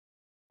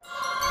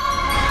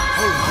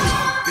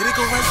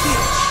nigga right there.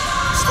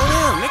 Slow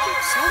down, nigga.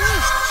 Slow down.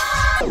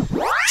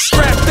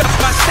 Strapped up,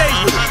 I stay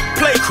with it.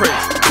 Play crazy,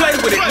 play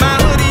with it. My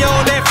hoodie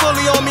on, that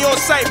fully on me on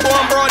sight, boy,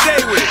 I'm broad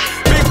day with it.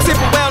 Big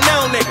tipper, well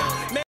known nigga.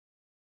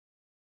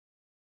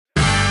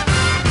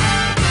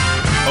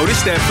 Oh,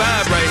 this that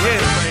vibe right here.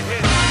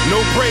 No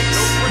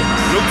breaks,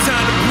 no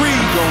time to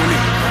breathe on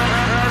it.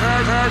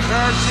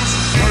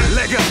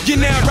 You're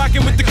now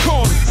rocking with the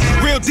corner.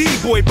 Real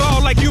D-boy,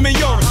 ball like human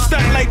urine.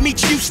 Stunt like Meek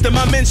Houston,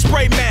 my men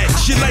spray mad.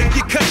 She like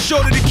get cut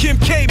shorter than Kim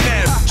K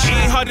mad. She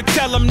ain't hard to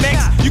tell I'm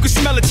next. You can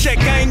smell a check,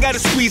 I ain't gotta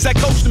squeeze. I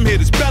coached them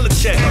hitters,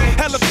 Belichick.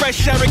 Hella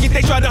fresh, arrogant,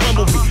 they tried to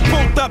humble me.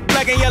 Pumped up,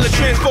 black and yellow,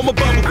 transformer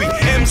bumblebee.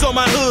 M's on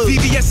my hood,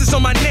 VVS is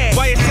on my neck.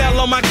 YSL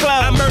on my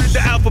cloud, I murdered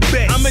the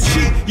alphabet. I'm a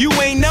G, you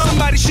ain't know,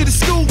 somebody should've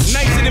schooled.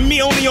 Nicer than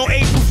me, only on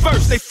April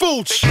 1st, they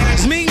fooled.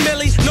 It's me,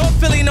 Millie, North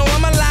Philly, know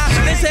I'm alive.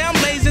 They say I'm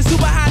blazing,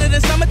 super hot in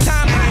the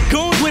summertime.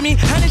 Goons with me,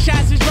 100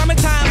 shots, it's drumming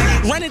time.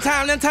 Running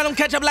time, then tell them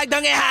catch up like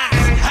Duncan High.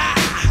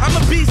 I'm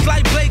a beast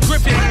like Blake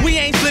Griffin. We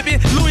ain't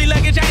slipping, Louis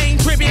luggage, I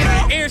ain't tripping.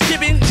 Air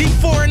shipping,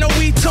 G4 and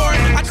we touring.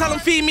 I tell them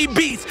feed me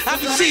beats, I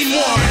can see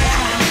more.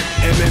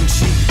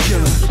 MMG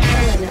killer,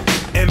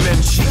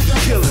 MMG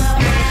killer,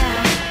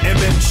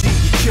 MMG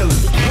killer,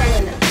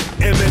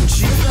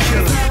 MMG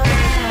killer,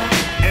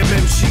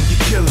 MMG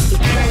killer,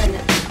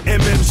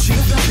 MMG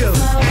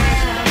killer,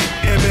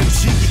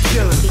 MMG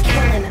killer,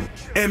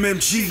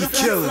 MMG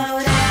killer.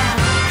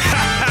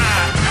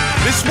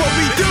 This what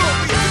we do.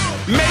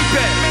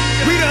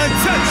 Maybach, we the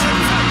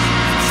untouchables.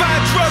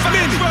 5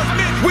 minutes.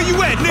 Where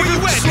you at,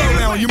 nigga? Slow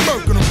down, you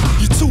murking them.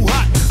 You too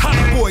hot. Hot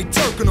boy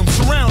turking them.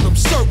 Surround them,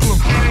 circle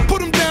them.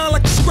 Put them down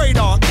like a stray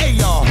dog.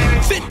 AR.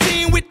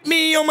 15 with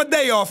me on my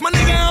day off. My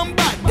nigga, I'm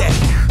about that.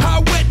 I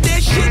wet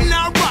that shit and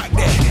I rock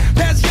that.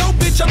 Pass your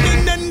bitch, I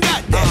been done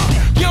got that.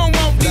 You don't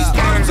want these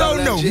perms, oh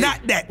no,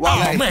 not that.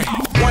 Oh man.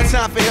 One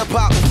time for hip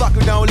hop, but fuck,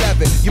 we don't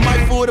love it. You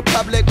might fool the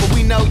public, but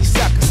we know you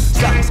suckers.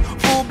 Suckers.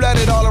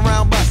 Full-blooded all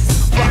around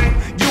busters. Fuck.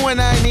 You and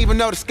I ain't even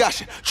no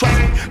discussion. Trust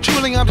me,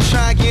 truly I'm just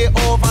trying to get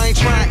off. I ain't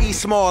trying to eat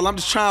small, I'm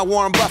just trying to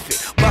Warren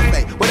Buffett.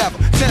 Buffet, whatever,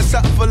 send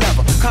something for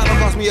level. Kinda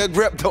cost me a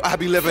grip, though I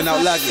be living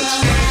out luggage.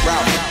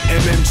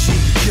 MMG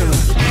killer,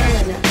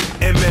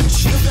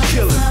 MMG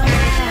killer,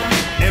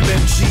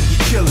 MMG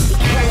killer,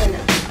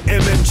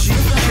 MMG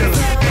killer,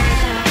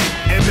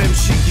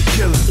 MMG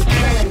killer,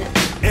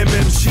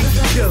 MMG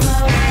killer,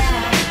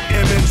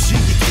 MMG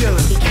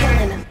killer,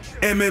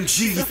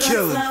 MMG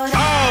killer.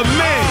 Oh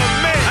man,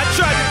 I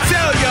tried to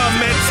tell y'all,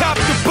 man, top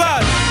to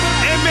bottom.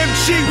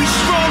 MMG, we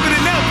stronger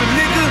than ever,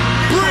 nigga.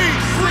 Breathe,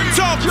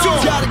 talk to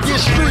him. Gotta get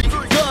street,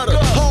 gutter,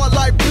 hard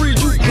like breed.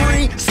 You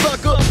green,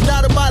 sucker,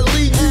 not in my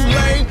league, you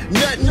lame.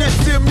 Nothing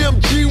next to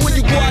MMG when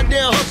you go out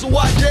there and hustle,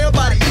 watch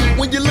everybody eat.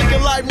 When you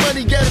looking like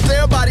money, guess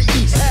everybody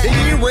eats. And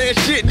you ain't ran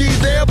shit,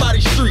 these everybody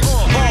streets.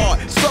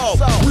 Hard,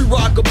 soft, we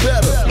rock a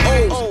better.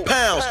 O's,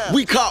 pounds,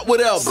 we caught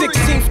whatever.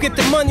 16th, get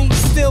the money,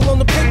 still on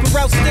the paper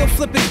route, still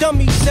flipping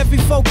dummies. Every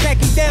folk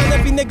khaki down,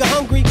 every nigga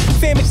hungry.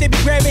 Famish, they be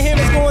grabbing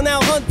hammers, going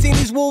out hunting.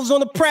 These wolves on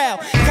the prowl.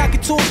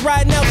 Cockatoos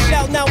riding out,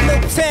 shouting out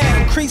Milk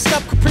Town. Creased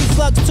up, Capri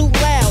slugs too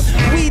loud.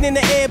 Weed in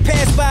the air,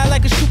 pass by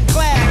like a shooting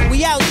cloud.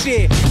 We out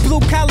here,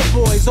 blue collar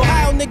boys.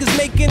 Ohio niggas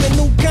making a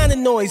new kind of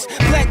noise.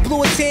 Black,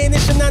 blue, and tan,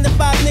 it's your 9 to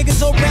 5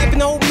 niggas all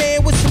rapping. Old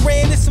man with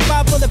Saran, it's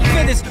survival of the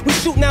fittest. We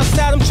shooting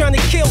outside, I'm trying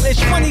to kill.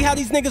 It's funny how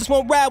these niggas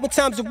won't ride when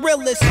times are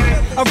realest.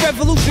 A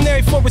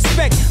revolutionary for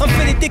respect. I'm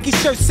fitted Dickie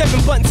shirt,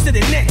 7 buttons to the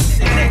neck.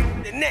 The neck,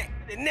 the neck,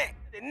 the neck,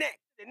 the neck,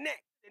 the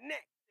neck, the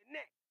neck, the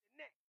neck,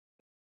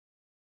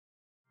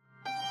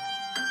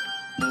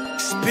 the neck.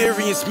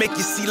 Experience make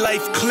you see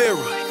life clearer.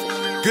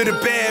 Good or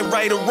bad,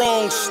 right or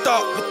wrong,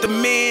 start with the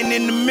man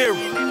in the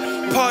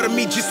mirror. Part of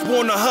me just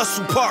wanna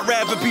hustle, part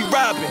rather be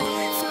robbing.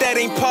 If that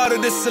ain't part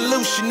of the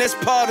solution, that's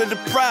part of the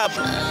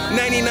problem.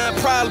 99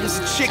 problems,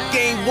 a chick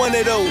ain't one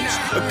of those.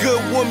 A good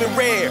woman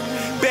rare,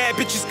 bad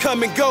bitches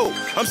come and go.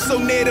 I'm so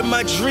near to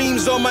my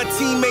dreams, all my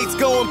teammates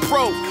going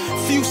pro.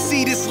 Few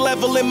see this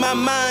level in my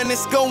mind,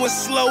 it's going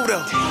slow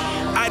though.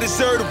 I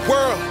deserve the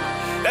world,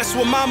 that's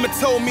what mama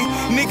told me.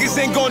 Niggas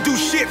ain't gonna do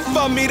shit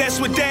for me, that's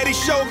what daddy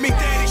showed me.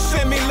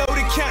 Send me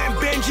loaded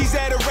counting Benjis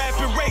at a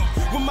rapid rate.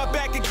 With my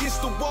back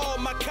against the wall,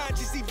 my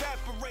conscience even